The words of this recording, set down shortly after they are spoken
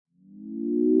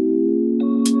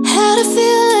a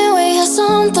feeling we had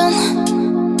something.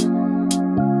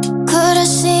 Could've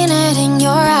seen it in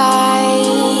your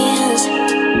eyes.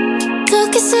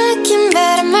 Took a second,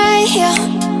 but I'm right here,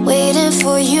 waiting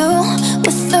for you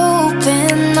with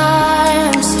open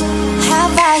arms. How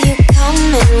about you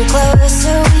coming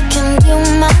closer? We can do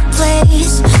my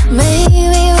place. Maybe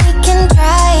we can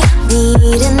try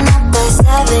meeting up by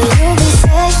 7. You'll be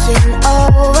saying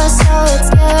over, so it's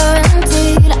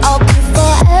guaranteed. I'll be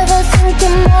forever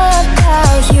thinking more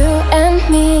about you and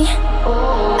me.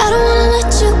 I don't wanna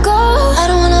let you go, I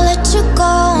don't wanna let you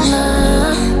go,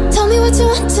 nah. Tell me what you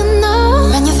want to know,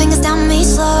 run your fingers down me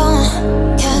slow.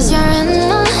 Cause you're in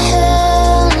my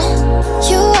head.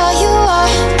 You are,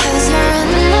 cause you're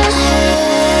in my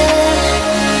head.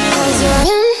 Cause you're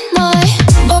in my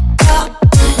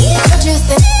what you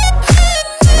think?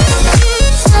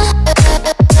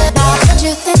 What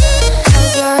you think?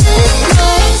 Cause you're in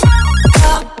my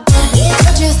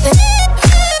what you think?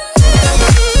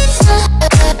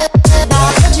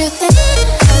 What you think?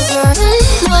 Cause you're in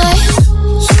my.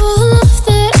 You're the love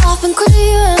that I've been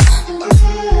craving.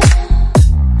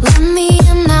 Let me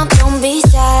in now, don't be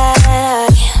shy.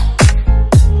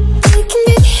 We can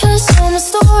be a summer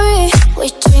story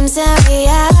where dreams and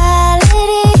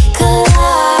reality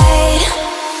collide.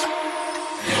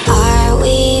 Are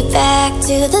we back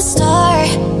to the start?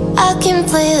 I can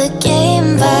play the game,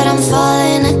 but I'm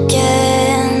falling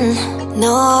again.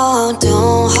 No,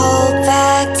 don't hold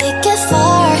back, take it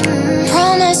far.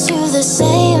 Promise you the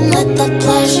same, let the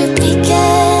pleasure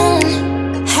begin.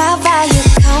 How about you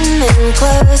coming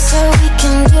closer? We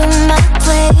can do my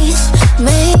place.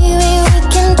 Maybe we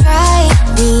can try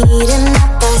meeting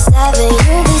up by 7.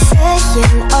 You'll be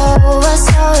saying over,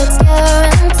 so it's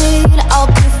guaranteed. I'll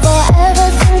be forever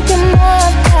thinking more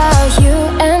about you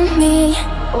and me.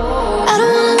 I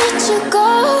don't wanna let you go,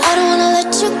 I don't wanna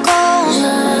let you go,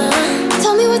 nah.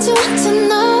 Tell me what you want to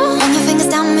know, run your fingers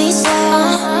down me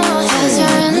slow. Cause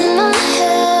you're in my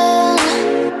head.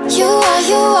 You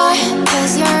are,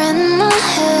 cause you're in my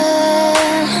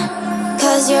head.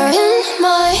 Cause you're in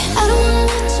my. I don't wanna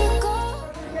let you go.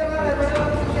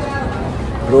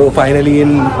 Bro, finally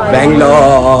in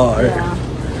Bangalore.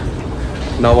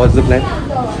 Now what's the plan? I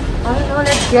don't know,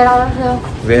 let's get out of here.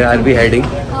 Where are we heading?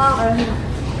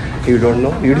 You don't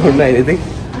know? You don't know anything?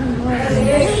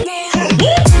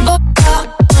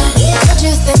 What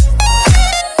you think?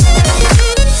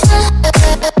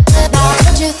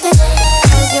 What you think?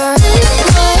 Cause you're in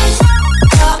my.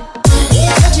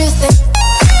 What you think?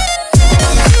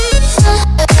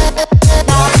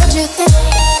 What you think?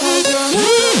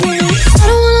 I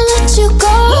don't wanna let you go,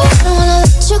 I don't wanna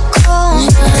let you go.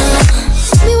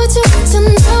 Tell me what you want to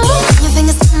know, your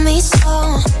fingers tell me so.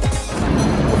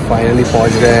 Finally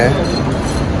पहुंच गए हैं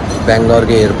बैंगलोर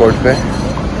के airport पे।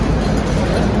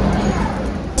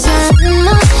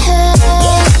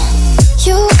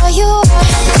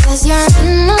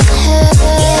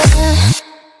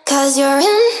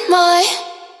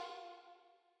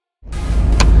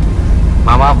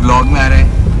 मामा आप vlog में आ रहे हैं,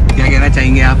 क्या कहना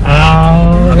चाहेंगे आप?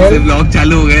 अब से व्लॉग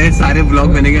चालू हो गए, सारे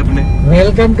व्लॉग बनेंगे अपने।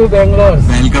 Welcome to Bangalore.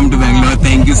 Welcome to Bangalore,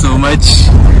 thank you so much.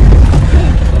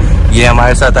 ये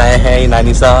हमारे साथ आए हैं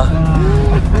नानी सा,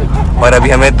 और अभी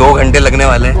हमें 2 घंटे लगने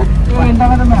वाले हैं।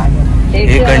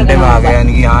 1 घंटे में आ गए,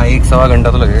 यानी कि यहाँ 1-1.25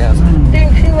 घंटा तो लगेगा यहाँ से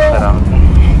आराम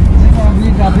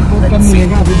से।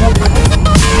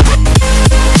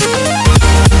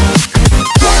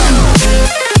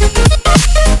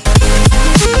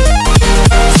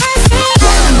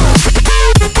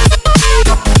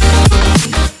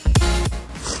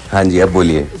 हाँ जी, अब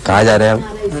बोलिए कहाँ जा रहे हैं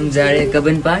हम जा रहे हैं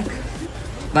कबन पार्क।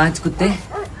 5 कुत्ते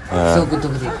 100 कुत्तों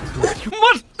को देखो।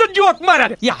 मस्त जोक मारा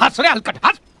रे, ये हंस रहे हलकट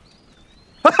हंस।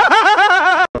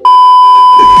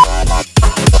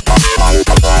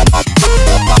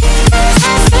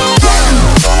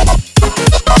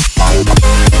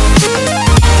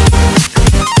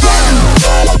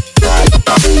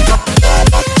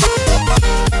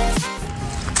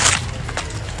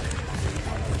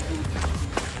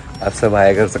 आप सब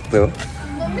आया कर सकते हो।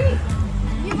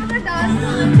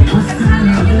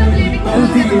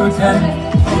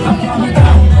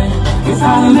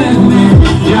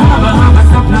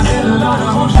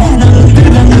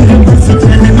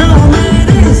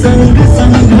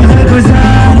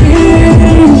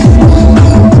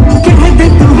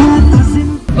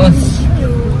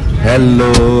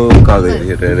 हेलो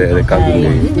कावेरी,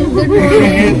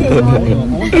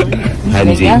 हाँ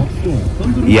जी,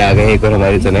 ये आ गए एक और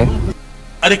हमारे जने।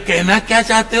 अरे कहना क्या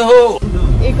चाहते हो?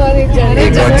 एक और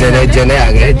जने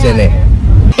आ गए जने।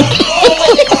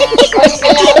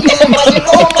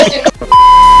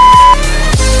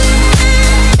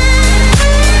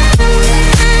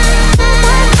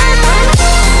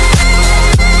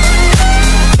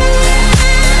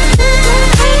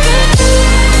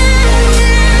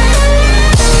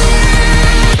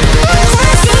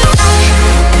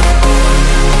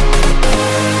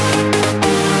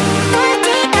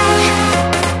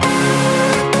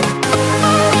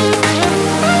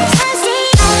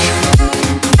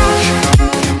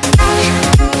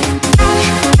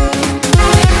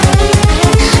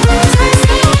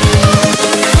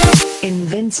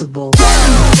 impossible.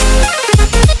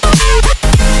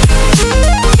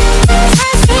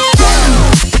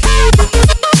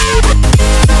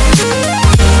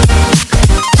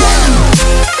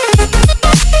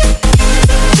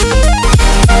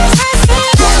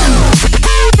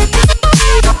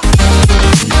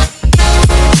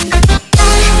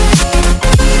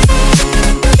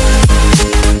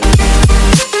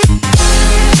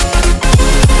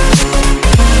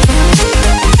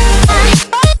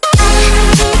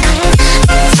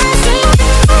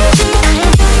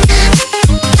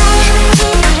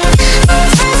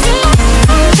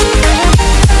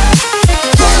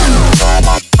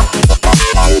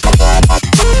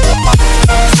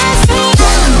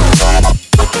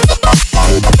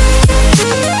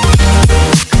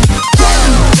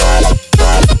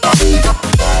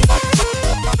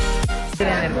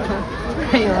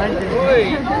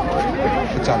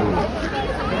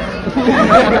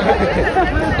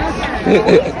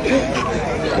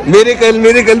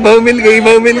 मेरे कल भाव मिल गई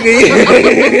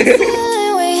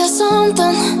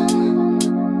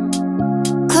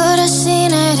Could've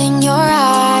seen it in your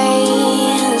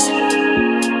eyes.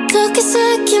 Took a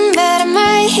second, but I'm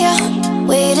right here,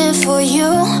 waiting for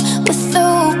you with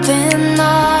open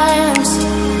arms.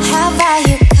 How about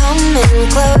you coming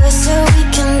closer?